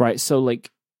 right? So like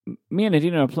me and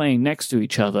Adina are playing next to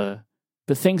each other,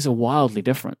 but things are wildly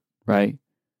different, right?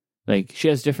 Like she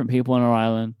has different people on her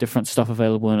island, different stuff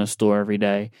available in her store every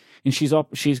day, and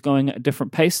she's going at a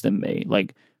different pace than me.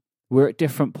 Like we're at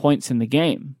different points in the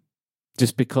game,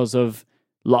 just because of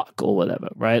luck or whatever,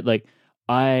 right? Like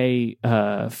I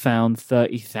found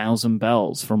 30,000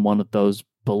 bells from one of those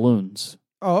balloons.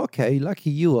 Oh, okay. Lucky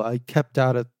you. I kept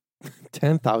out at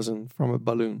 10,000 from a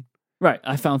balloon. Right.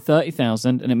 I found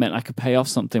 30,000 and it meant I could pay off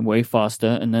something way faster.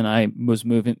 And then I was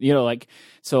moving,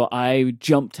 so I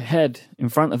jumped ahead in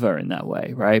front of her in that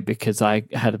way, right? Because I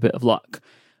had a bit of luck.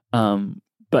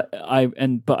 But I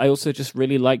also just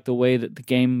really like the way that the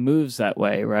game moves that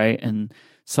way, right? And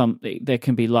there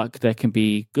can be luck, there can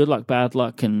be good luck, bad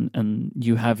luck, and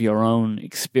you have your own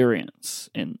experience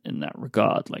in that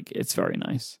regard. Like, it's very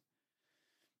nice.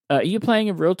 Are you playing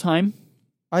in real time?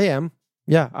 I am.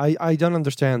 Yeah, I don't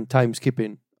understand time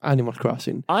skipping Animal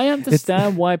Crossing. I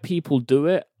understand why people do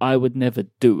it. I would never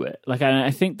do it. Like,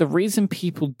 I think the reason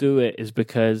people do it is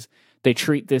because they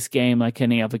treat this game like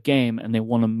any other game and they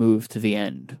want to move to the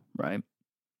end, right?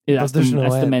 That's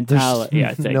the mentality,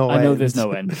 I think. I know there's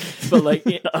no end. But, like,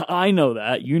 I know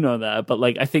that. You know that. But,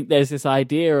 like, I think there's this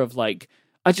idea of, like,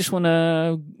 I just want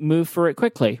to move for it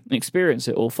quickly and experience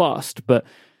it all fast. But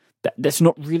that's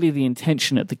not really the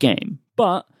intention of the game.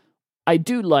 But I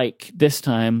do like this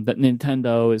time that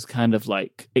Nintendo is kind of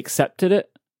like accepted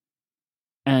it,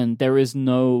 and there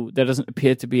doesn't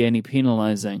appear to be any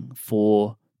penalizing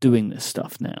for doing this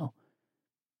stuff now.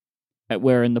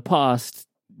 Where in the past,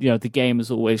 the game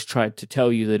has always tried to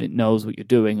tell you that it knows what you're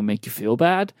doing and make you feel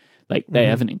bad. Like, they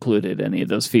haven't included any of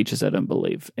those features, I don't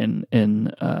believe, in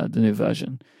the new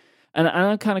version. And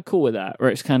I'm kind of cool with that,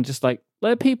 where it's kind of just like,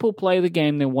 let people play the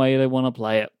game the way they want to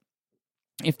play it.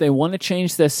 If they want to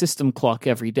change their system clock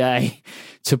every day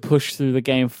to push through the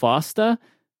game faster,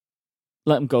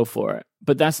 let them go for it.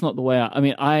 But that's not the way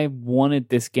I wanted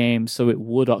this game so it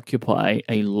would occupy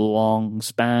a long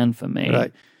span for me.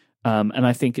 Right. And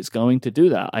I think it's going to do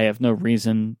that. I have no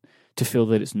reason to feel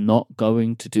that it's not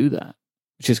going to do that,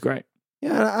 which is great.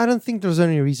 Yeah, I don't think there's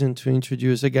any reason to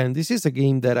introduce. Again, this is a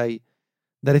game that I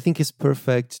think is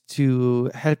perfect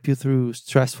to help you through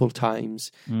stressful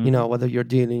times. Whether you're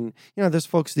dealing, there's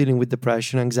folks dealing with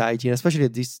depression, anxiety, and especially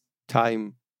at this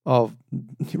time of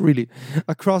really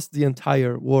across the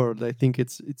entire world. I think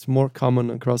it's more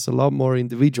common across a lot more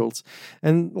individuals.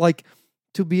 And like,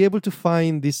 to be able to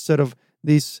find this sort of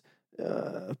this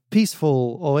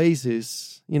peaceful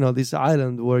oasis, this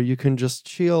island where you can just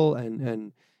chill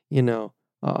and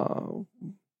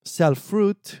sell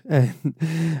fruit and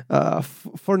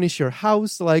furnish your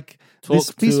house, like talk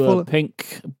this peaceful to a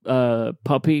pink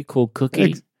puppy called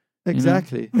Cookie.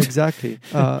 Exactly.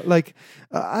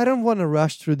 I don't want to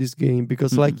rush through this game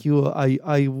because, like you,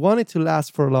 I want it to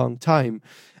last for a long time,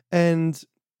 and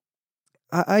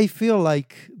I feel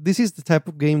like this is the type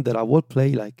of game that I would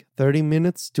play like 30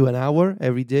 minutes to an hour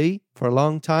every day for a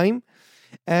long time.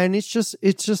 And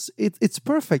it's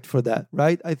perfect for that,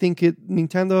 right? I think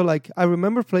Nintendo, like, I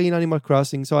remember playing Animal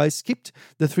Crossing, so I skipped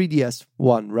the 3DS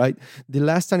one, right? The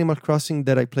last Animal Crossing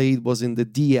that I played was in the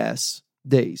DS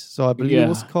days. So I believe it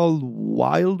was called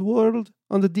Wild World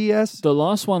on the DS. The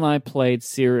last one I played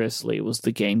seriously was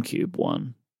the GameCube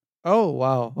one. Oh,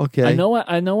 wow. Okay. I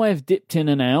know I've dipped in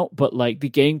and out, but like the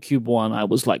GameCube one I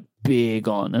was like big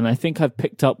on, and I think I've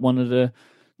picked up one of the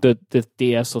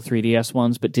DS or 3DS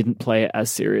ones, but didn't play it as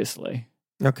seriously.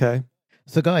 Okay.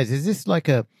 So guys, does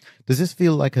this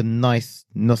feel like a nice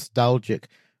nostalgic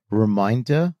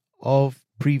reminder of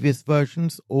previous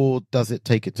versions, or does it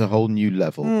take it to a whole new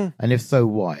level? And if so,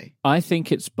 why? I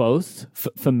think it's both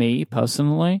for me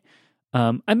personally.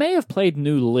 I may have played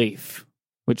New Leaf,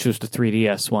 which was the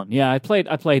 3DS one. Yeah, I played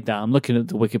that. I'm looking at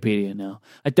the Wikipedia now.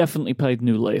 I definitely played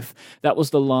New Leaf. That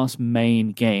was the last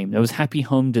main game. There was Happy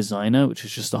Home Designer, which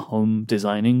is just a home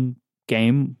designing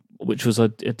game, which was a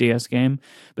DS game.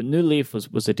 But New Leaf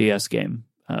was a DS game.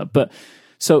 But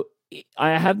so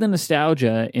I have the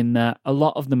nostalgia in that a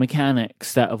lot of the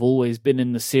mechanics that have always been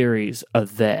in the series are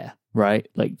there, right?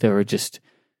 Like, there are just,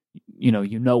 you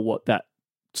know what that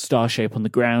star shape on the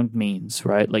ground means,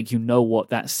 right? Like, what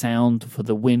that sound for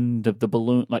the wind of the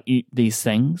balloon, like these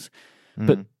things.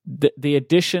 But the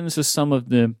additions of some of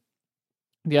the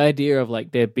idea of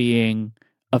like there being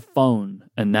a phone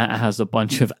and that has a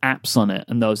bunch of apps on it,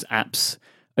 and those apps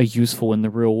are useful in the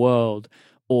real world,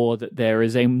 or that there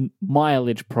is a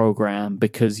mileage program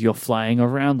because you're flying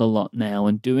around a lot now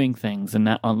and doing things, and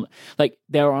that like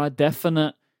there are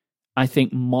definite, I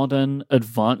think, modern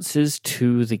advances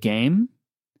to the game,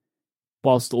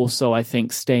 whilst also, I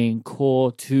think, staying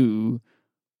core to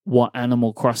what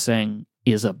Animal Crossing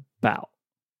is about.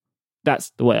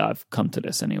 That's the way I've come to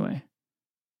this anyway.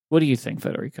 What do you think,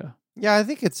 Federico? Yeah, I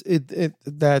think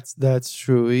that's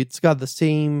true. It's got the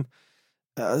same,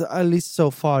 at least so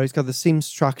far, it's got the same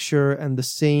structure and the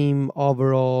same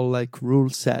overall like rule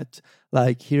set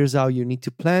Like, here's how you need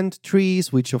to plant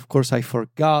trees, which of course I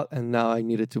forgot, and now I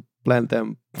needed to plant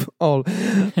them all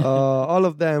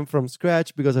of them from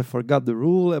scratch because I forgot the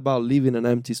rule about leaving an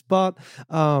empty spot.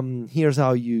 Here's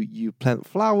how you plant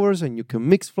flowers, and you can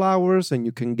mix flowers, and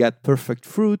you can get perfect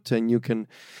fruit, and you can,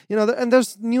 and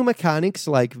there's new mechanics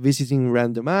like visiting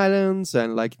random islands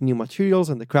and like new materials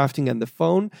and the crafting and the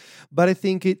phone. But I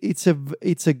think it's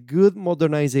a good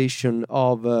modernization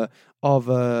of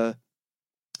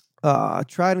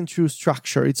tried and true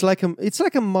structure. It's like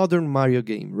a modern Mario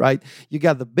game, right? You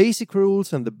got the basic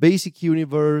rules and the basic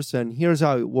universe, and here's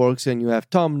how it works. And you have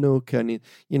Tom Nook, and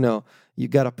you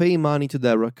gotta pay money to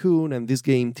the raccoon, and this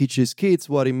game teaches kids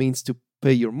what it means to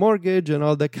pay your mortgage and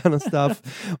all that kind of stuff.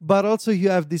 But also you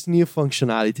have these new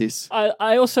functionalities.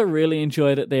 I also really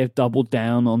enjoy that they have doubled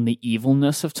down on the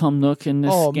evilness of Tom Nook in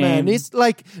this game. Oh man, it's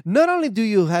like not only do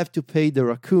you have to pay the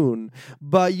raccoon,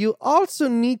 but you also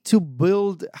need to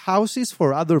build houses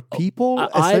for other people.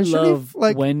 I love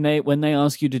when they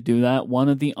ask you to do that. One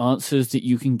of the answers that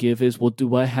you can give is, well,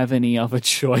 do I have any other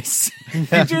choice?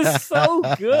 Which is so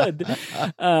good.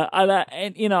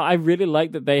 I really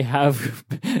like that they have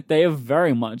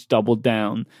very much doubled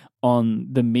down on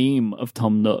the meme of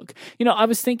Tom Nook. I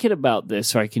was thinking about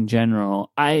this, like, in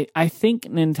general. I think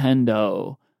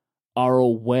Nintendo are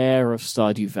aware of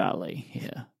Stardew Valley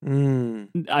here.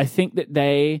 I think that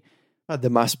they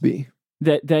must be.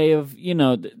 That they have,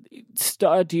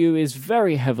 Stardew is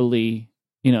very heavily,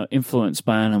 influenced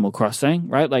by Animal Crossing,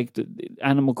 right? Like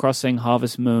Animal Crossing,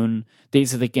 Harvest Moon,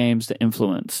 these are the games that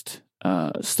influenced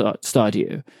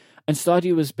Stardew. And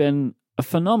Stardew has been a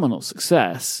phenomenal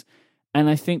success, and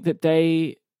I think that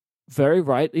they, very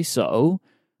rightly so,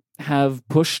 have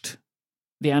pushed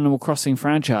the Animal Crossing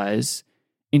franchise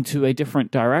into a different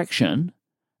direction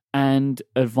and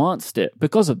advanced it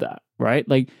because of that, right?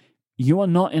 Like, you are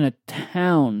not in a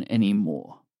town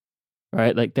anymore,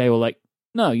 right? Like, they were like,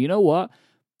 no, you know what?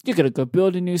 You're going to go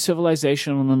build a new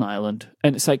civilization on an island.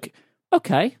 And it's like,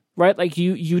 okay, right? Like,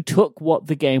 you took what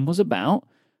the game was about,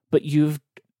 but you've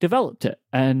developed it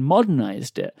and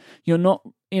modernized it. You're not,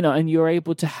 and you're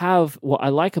able to have, what I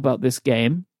like about this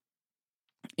game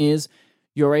is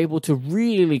you're able to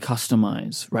really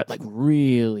customize, right? Like,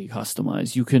 really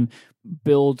customize. You can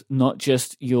build not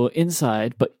just your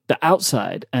inside, but the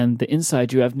outside, and the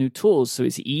inside you have new tools, so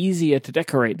it's easier to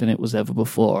decorate than it was ever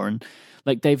before. And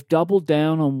like, they've doubled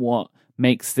down on what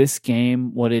makes this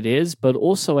game what it is, but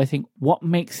also I think what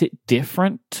makes it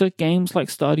different to games like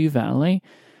Stardew Valley.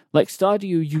 Like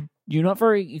Stardew, you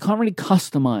can't really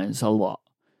customize a lot.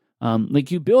 Like,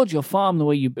 you build your farm the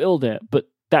way you build it, but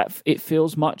that it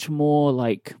feels much more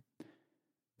like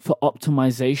for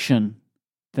optimization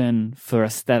than for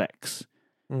aesthetics.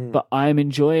 But I'm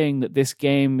enjoying that this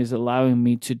game is allowing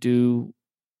me to do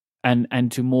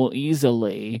and to more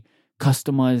easily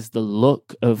customize the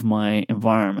look of my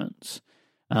environments.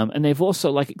 And they've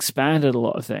also like expanded a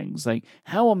lot of things. Like,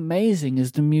 how amazing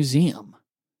is the museum?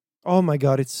 Oh my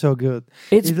god, it's so good.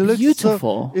 It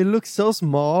beautiful. It looks so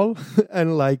small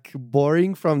and like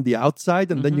boring from the outside,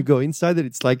 and then you go inside and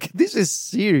it's like, this is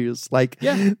serious. Like,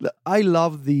 I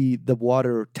love the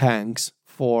water tanks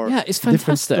for it's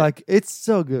fantastic. Like, it's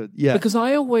so good. Yeah. Because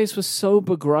I always was so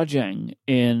begrudging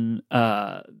in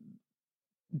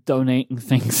donating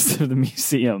things to the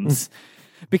museums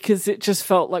because it just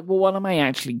felt like, well, what am I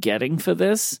actually getting for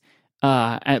this?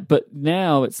 But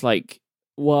now it's like,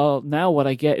 well, now what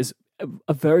I get is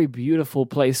a very beautiful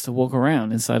place to walk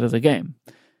around inside of the game.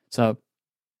 So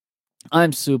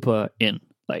I'm super in.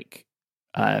 Like,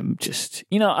 I'm just,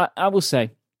 I will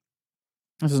say,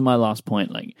 this is my last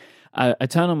point. Like, I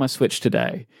turned on my Switch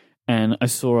today and I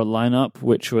saw a lineup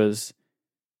which was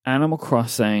Animal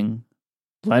Crossing,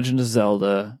 Legend of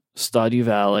Zelda, Stardew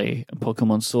Valley, and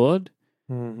Pokemon Sword.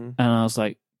 And I was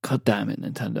like, God damn it,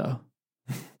 Nintendo.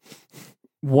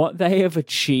 What they have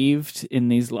achieved in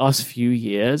these last few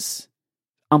years,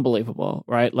 unbelievable,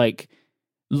 right? Like,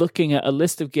 looking at a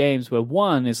list of games where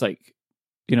one is like,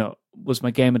 was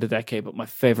my game of the decade, but my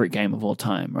favorite game of all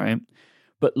time, right?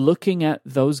 But looking at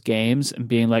those games and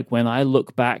being like, when I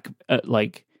look back at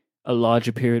like a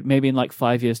larger period, maybe in like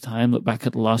 5 years' time, look back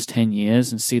at the last 10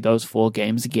 years and see those 4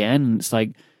 games again, and it's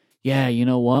like, yeah, you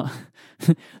know what?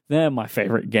 They're my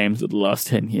favorite games of the last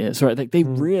 10 years, right? Like, they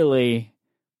really...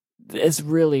 It's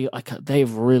really like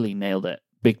they've really nailed it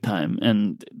big time,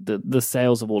 and the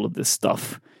sales of all of this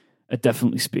stuff are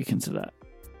definitely speaking to that.